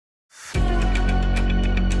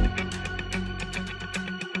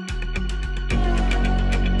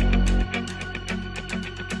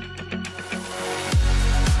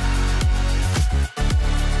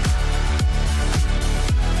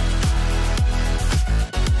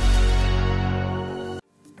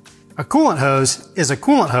A coolant hose is a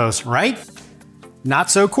coolant hose, right? Not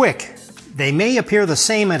so quick. They may appear the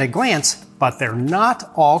same at a glance, but they're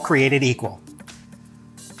not all created equal.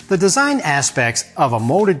 The design aspects of a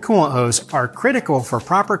molded coolant hose are critical for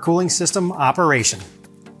proper cooling system operation.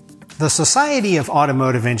 The Society of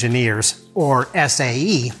Automotive Engineers, or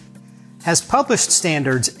SAE, has published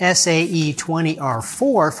standards SAE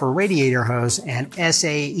 20R4 for radiator hose and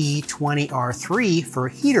SAE 20R3 for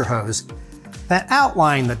heater hose that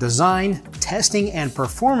outline the design, testing, and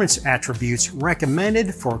performance attributes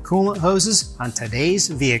recommended for coolant hoses on today's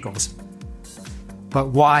vehicles. But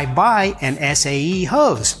why buy an SAE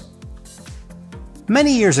hose?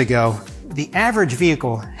 Many years ago, the average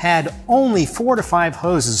vehicle had only 4 to 5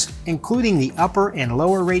 hoses, including the upper and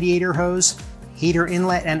lower radiator hose, heater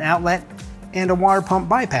inlet and outlet, and a water pump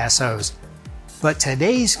bypass hose. But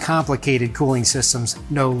today's complicated cooling systems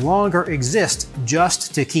no longer exist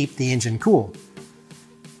just to keep the engine cool.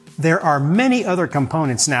 There are many other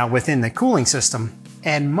components now within the cooling system,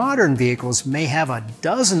 and modern vehicles may have a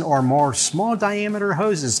dozen or more small diameter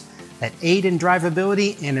hoses that aid in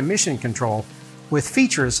drivability and emission control, with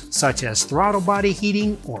features such as throttle body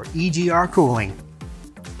heating or EGR cooling.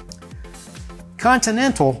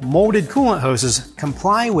 Continental molded coolant hoses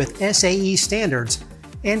comply with SAE standards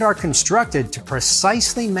and are constructed to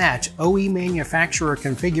precisely match OE manufacturer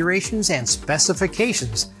configurations and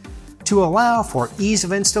specifications to allow for ease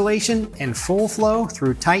of installation and full flow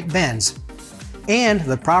through tight bends. And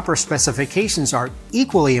the proper specifications are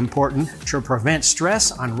equally important to prevent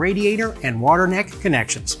stress on radiator and water neck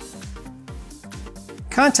connections.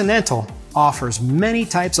 Continental offers many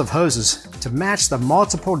types of hoses to match the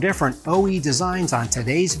multiple different OE designs on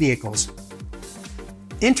today's vehicles.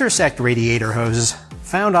 Intersect radiator hoses,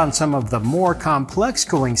 found on some of the more complex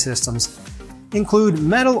cooling systems, include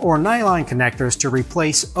metal or nylon connectors to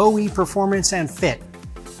replace OE performance and fit,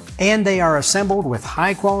 and they are assembled with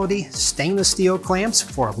high-quality stainless steel clamps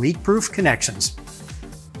for leak-proof connections.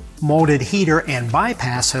 Molded heater and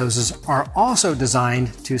bypass hoses are also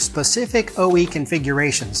designed to specific OE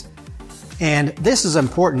configurations, and this is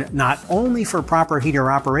important not only for proper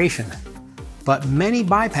heater operation, but many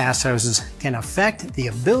bypass hoses can affect the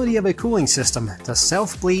ability of a cooling system to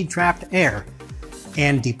self-bleed trapped air,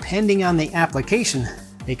 and depending on the application,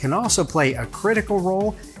 they can also play a critical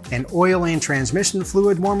role in oil and transmission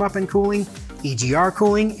fluid warm-up and cooling, EGR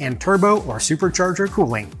cooling, and turbo or supercharger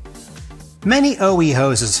cooling. Many OE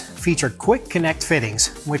hoses feature quick connect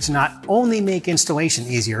fittings, which not only make installation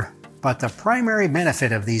easier, but the primary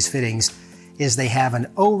benefit of these fittings is they have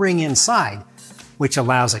an O-ring inside, which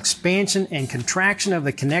allows expansion and contraction of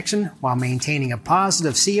the connection while maintaining a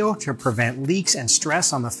positive seal to prevent leaks and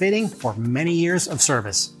stress on the fitting for many years of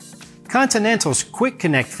service. Continental's quick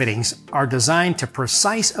connect fittings are designed to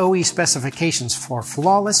precise OE specifications for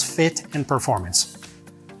flawless fit and performance.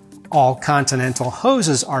 All Continental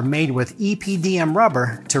hoses are made with EPDM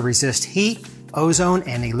rubber to resist heat, ozone,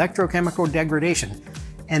 and electrochemical degradation,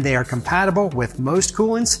 and they are compatible with most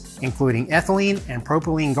coolants, including ethylene and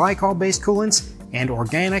propylene glycol-based coolants and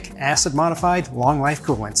organic acid-modified long-life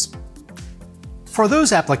coolants. For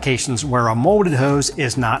those applications where a molded hose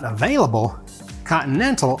is not available,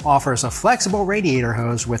 Continental offers a flexible radiator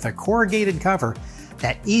hose with a corrugated cover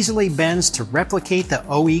that easily bends to replicate the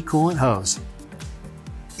OE coolant hose.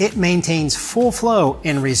 It maintains full flow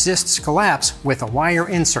and resists collapse with a wire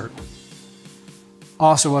insert.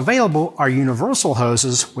 Also available are universal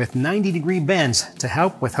hoses with 90-degree bends to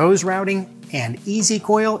help with hose routing, and Easy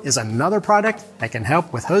Coil is another product that can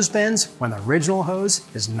help with hose bends when the original hose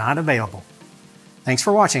is not available. Thanks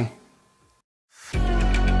for watching.